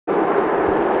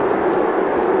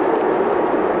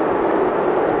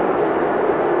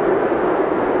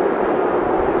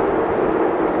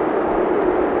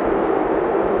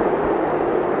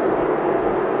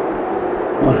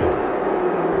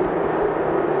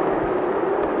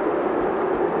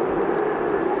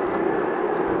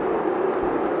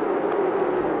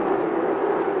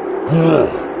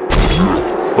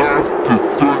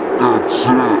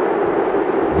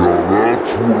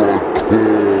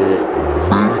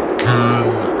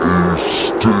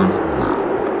What's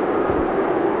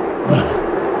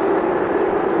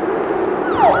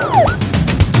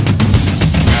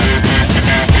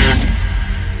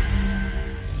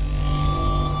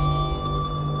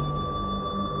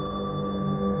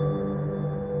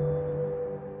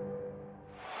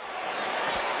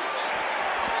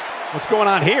going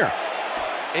on here?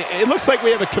 It looks like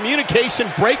we have a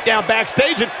communication breakdown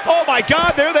backstage, and oh my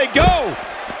God, there they go!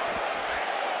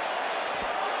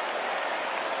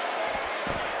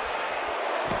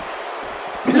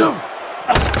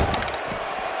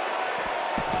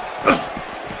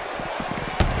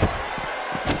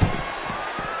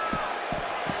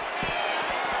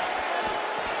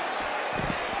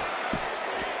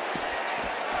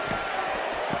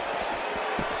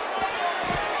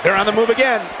 They're on the move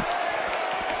again.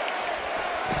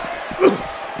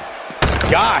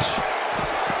 Gosh.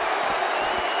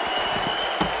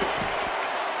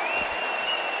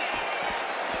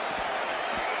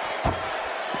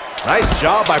 Nice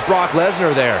job by Brock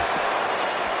Lesnar there.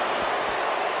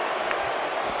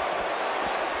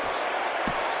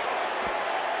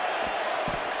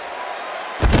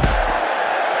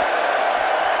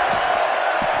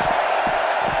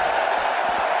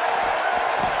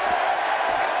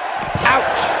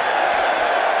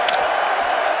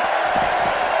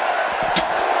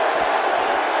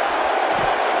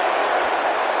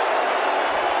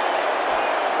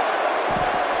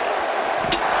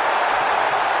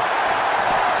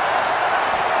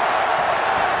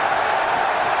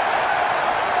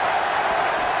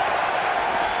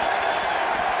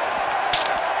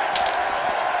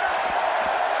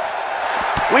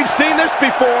 We've seen this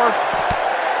before.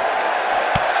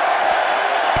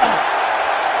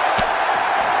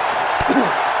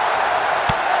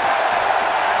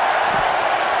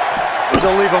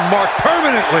 They'll leave a mark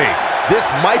permanently. This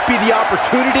might be the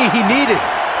opportunity he needed.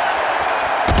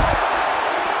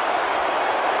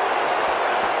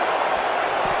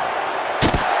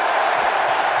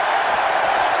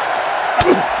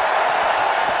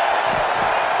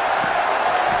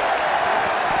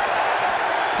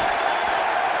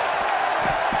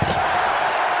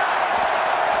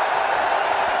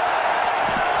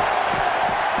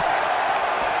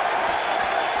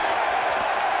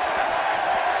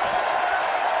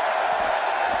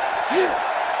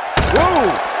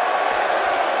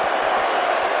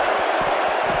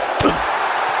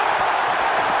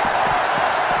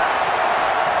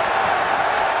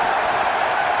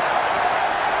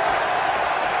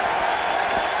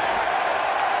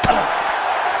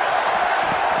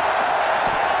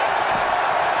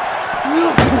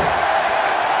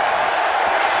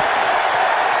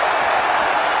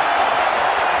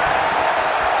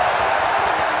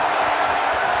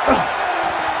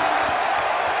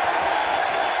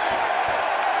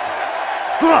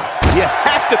 Whoa! You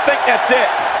have to think that's it.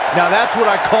 Now that's what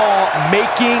I call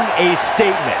making a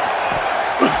statement.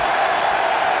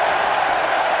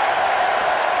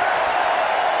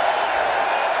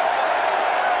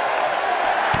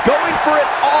 Going for it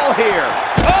all here.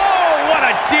 Oh, what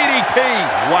a DDT.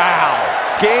 Wow.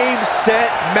 Game, set,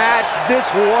 match. This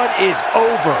one is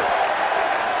over.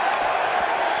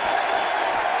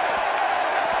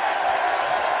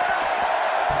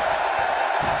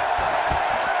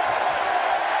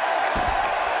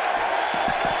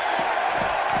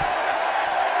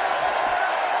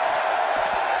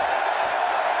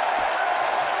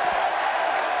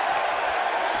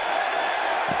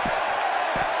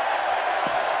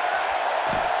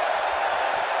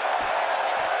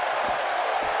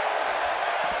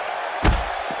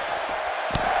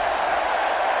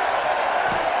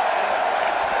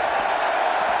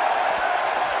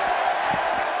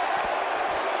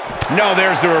 No,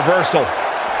 there's the reversal.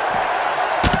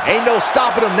 Ain't no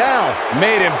stopping him now.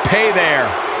 Made him pay there.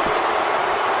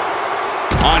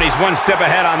 He's one step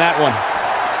ahead on that one.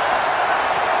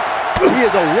 He is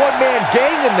a one-man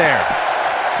gang in there.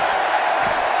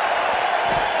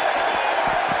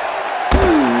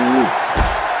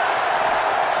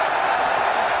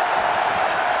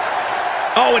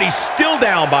 Oh, and he's still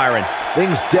down, Byron.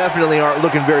 Things definitely aren't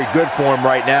looking very good for him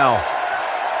right now.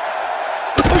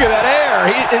 Look at that air.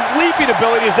 His leaping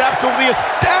ability is absolutely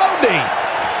astounding.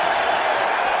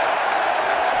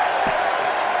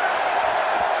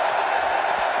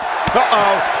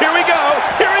 Uh-oh. Here we go.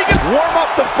 Here we go. Warm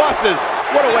up the buses.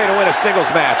 What a way to win a singles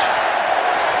match.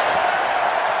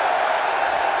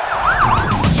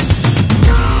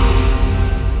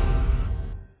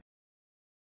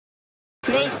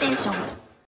 PlayStation